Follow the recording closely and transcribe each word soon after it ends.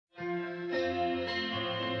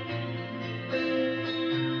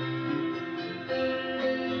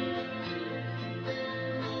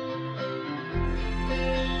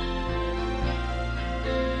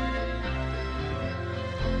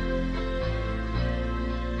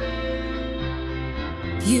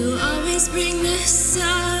You always bring the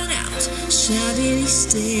sun out, shouting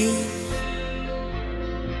each day.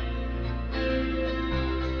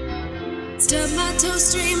 Stub my toes,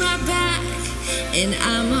 strain my back, and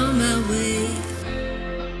I'm on my way.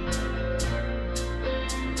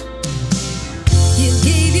 You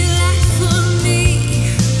gave your life for me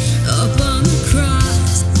up on the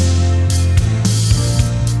cross.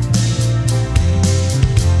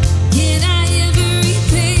 Can I ever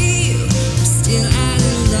repay you? I'm still at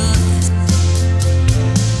a loss.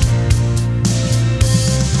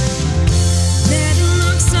 Battle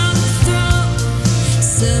marks on the throne,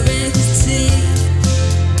 serenity.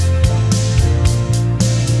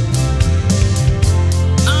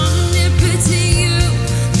 Omnipotent you,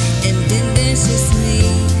 and then there's just me.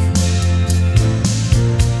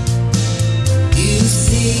 You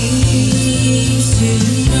seem to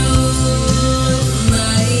know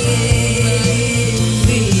my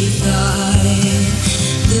every thought.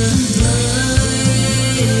 The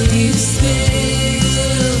blood you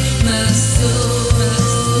spill, my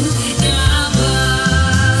soul now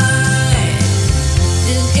by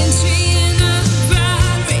an entry in a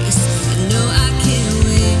ride race. I know I can't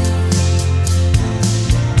win.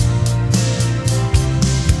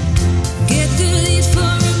 Get the lead for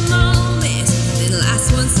a moment, then last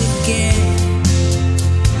once again.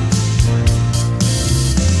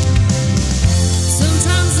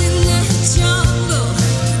 Sometimes in the jungle,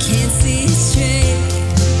 can't see it straight.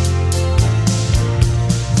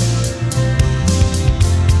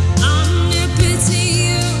 Omnipotent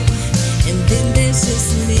you, and then there's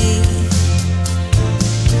just me.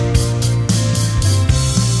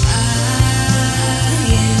 I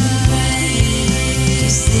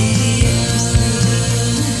embrace the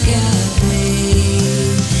ungodly.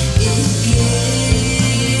 It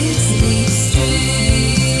gives me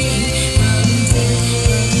strength from day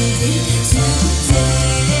to day.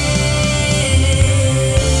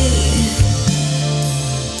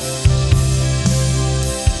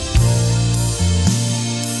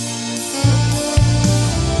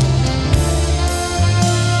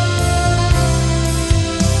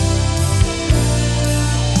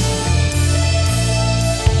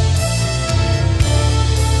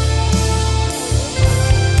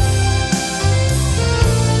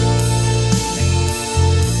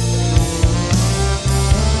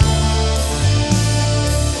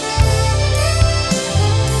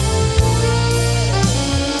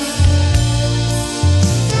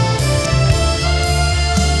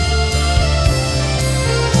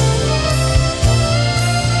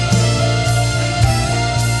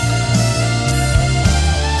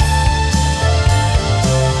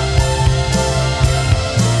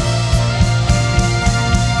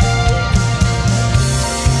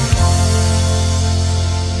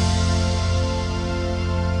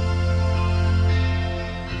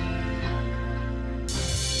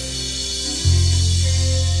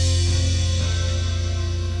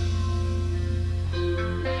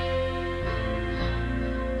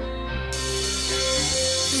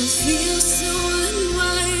 I feel so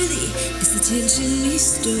unworthy, this attention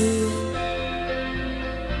bestowed.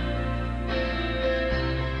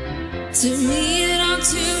 To me and on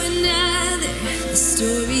to another, the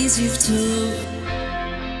stories you've told.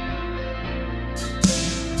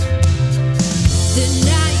 The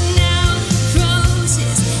night